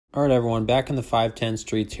All right, everyone, back in the 5-10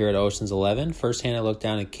 streets here at Oceans 11. First hand, I look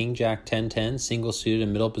down at King Jack 10-10, single suited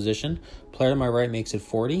in middle position. Player to my right makes it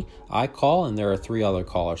 40. I call, and there are 3 other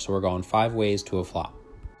callers, so we're going 5 ways to a flop.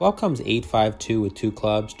 Flop comes 8-5-2 with 2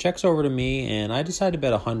 clubs, checks over to me, and I decide to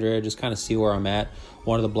bet 100, just kind of see where I'm at.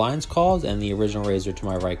 One of the blinds calls, and the original raiser to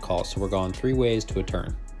my right calls, so we're going 3 ways to a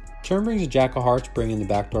turn. Turn brings a jack of hearts, bringing the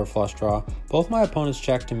backdoor flush draw. Both my opponents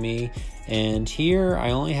check to me, and here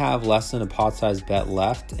I only have less than a pot-sized bet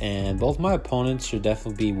left, and both my opponents should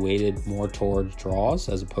definitely be weighted more towards draws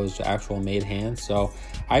as opposed to actual made hands. So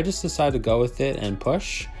I just decided to go with it and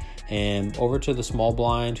push, and over to the small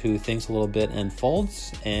blind who thinks a little bit and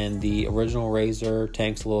folds, and the original raiser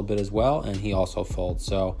tanks a little bit as well, and he also folds.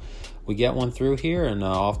 So we get one through here and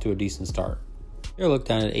off to a decent start. Here, look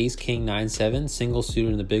down at Ace King 9-7, single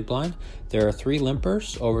suited in the big blind. There are 3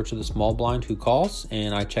 limpers over to the small blind who calls,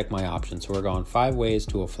 and I check my options. So we're going 5 ways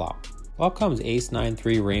to a flop. Flop comes Ace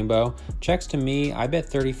 9-3 rainbow, checks to me. I bet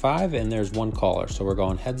 35, and there's 1 caller, so we're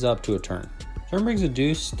going heads up to a turn. Turn brings a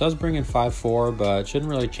deuce, does bring in 5-4, but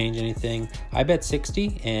shouldn't really change anything. I bet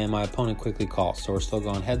 60, and my opponent quickly calls, so we're still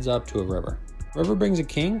going heads up to a river. River brings a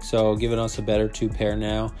king, so giving us a better 2 pair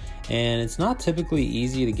now, and it's not typically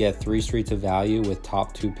easy to get 3 streets of value with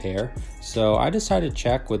top 2 pair, so I decided to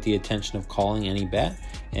check with the intention of calling any bet,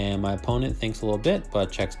 and my opponent thinks a little bit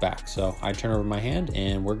but checks back, so I turn over my hand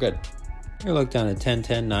and we're good. Here, look down at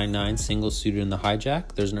 10-10 9-9, single suited in the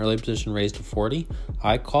hijack. There's an early position raised to 40.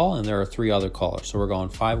 I call, and there are 3 other callers, so we're going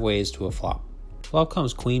 5 ways to a flop. Flop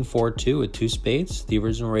comes Queen 4-2 with 2 spades. The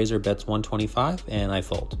original raiser bets 125, and I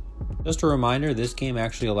fold. Just a reminder, this game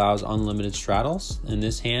actually allows unlimited straddles. In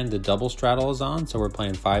this hand, the double straddle is on, so we're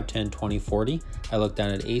playing 5-10 20-40. I look down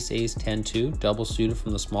at Ace-Ace 10-2, double suited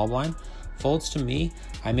from the small blind. Folds to me,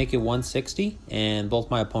 I make it 160, and both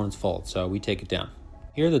my opponents fold, so we take it down.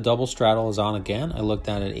 Here, the double straddle is on again. I look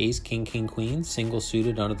down at Ace King King Queen, single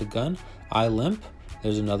suited under the gun. I limp.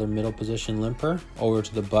 There's another middle position limper over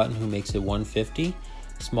to the button who makes it 150.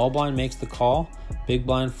 Small blind makes the call. Big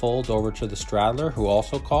blind folds over to the straddler who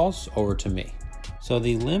also calls over to me. So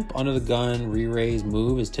the limp under the gun re-raise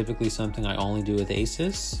move is typically something I only do with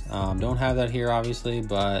aces. Don't have that here obviously,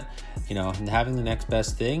 but you know, having the next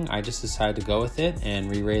best thing, I just decided to go with it and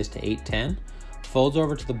re-raise to 8-10. Folds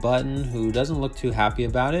over to the button who doesn't look too happy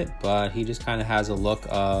about it, but he just kind of has a look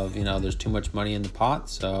of, you know, there's too much money in the pot,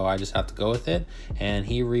 so I just have to go with it, and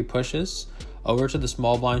he re-pushes. Over to the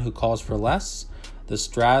small blind who calls for less. The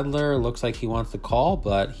straddler looks like he wants to call,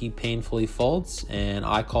 but he painfully folds, and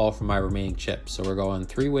I call for my remaining chip. So we're going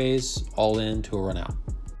 3 ways, all in to a run out.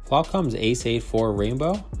 Flop comes Ace 8-4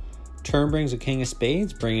 rainbow. Turn brings a king of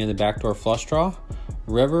spades, bringing in the backdoor flush draw.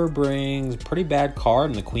 River brings a pretty bad card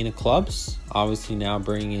and the queen of clubs, obviously now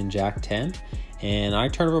bringing in Jack 10. And I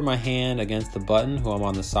turn over my hand against the button who I'm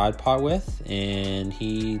on the side pot with, and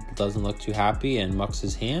he doesn't look too happy and mucks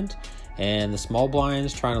his hand. And the small blind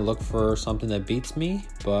is trying to look for something that beats me,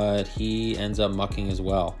 but he ends up mucking as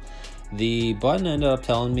well. The button ended up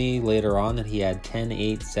telling me later on that he had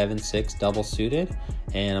 10-8 7-6 double suited,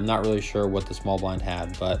 and I'm not really sure what the small blind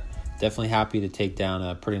had, but definitely happy to take down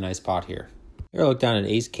a pretty nice pot here. Here I look down at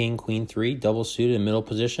Ace King Queen 3 double suited in middle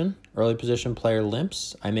position. Early position player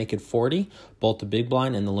limps. I make it 40, both the big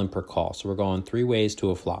blind and the limper call, so we're going 3 ways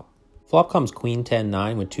to a flop. Flop comes Queen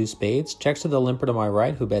 10-9 with 2 spades. Checks to the limper to my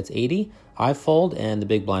right who bets 80. I fold, and the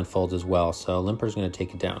big blind folds as well, so limper's going to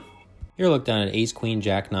take it down. Here look down at Ace Queen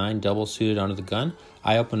Jack 9 double suited under the gun.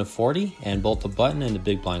 I open to 40, and both the button and the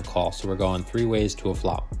big blind call, so we're going 3 ways to a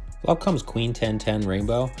flop. Flop comes Queen 10-10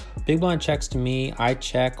 rainbow. Big blind checks to me. I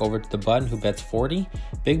check over to the button who bets 40.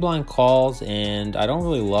 Big blind calls, and I don't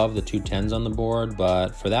really love the 2 10s on the board, but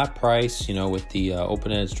for that price, you know, with the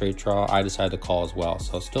open-ended straight draw, I decided to call as well.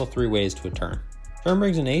 So still 3 ways to a turn. Turn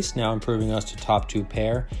brings an ace, now improving us to top 2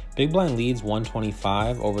 pair. Big blind leads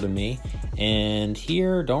 125 over to me, and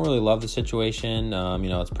here don't really love the situation. You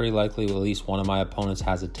know, it's pretty likely at least one of my opponents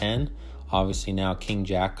has a 10. Obviously now King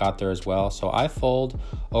Jack got there as well, so I fold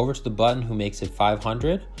over to the button who makes it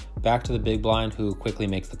 500, back to the big blind who quickly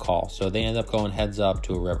makes the call. So they end up going heads up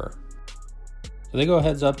to a river. So they go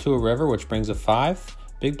heads up to a river, which brings a 5.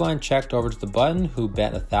 Big blind checked over to the button who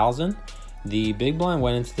bet 1,000. The big blind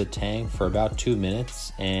went into the tank for about 2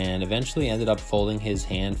 minutes and eventually ended up folding his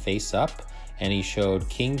hand face up, and he showed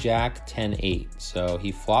King Jack 10-8. So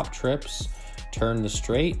he flop trips, turned the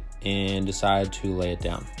straight, and decided to lay it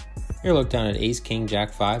down. Here look down at Ace King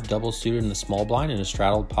Jack 5 double suited in the small blind in a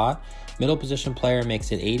straddled pot. Middle position player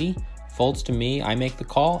makes it 80, folds to me, I make the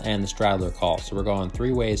call, and the straddler calls. So we're going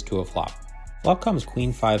 3 ways to a flop. Flop comes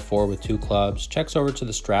Queen 5-4 with 2 clubs, checks over to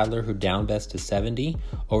the straddler who down bets to 70,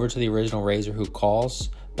 over to the original raiser who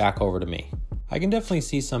calls. back over to me. I can definitely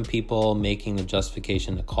see some people making the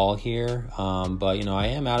justification to call here, but you know, I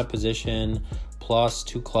am out of position, plus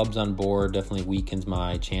 2 clubs on board definitely weakens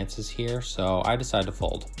my chances here, so I decided to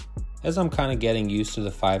fold. As I'm kind of getting used to the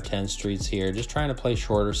 5-10 streets here, just trying to play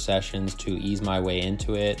shorter sessions to ease my way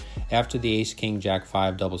into it. After the ace, king, jack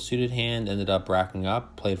 5 double suited hand, ended up racking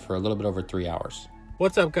up, played for a little bit over 3 hours.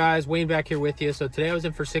 What's up guys, Wayne back here with you. So today I was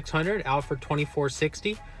in for 600, out for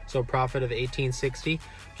 2460, so a profit of 1860.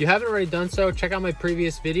 If you haven't already done so, check out my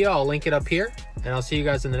previous video, I'll link it up here, and I'll see you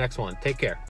guys in the next one. Take care.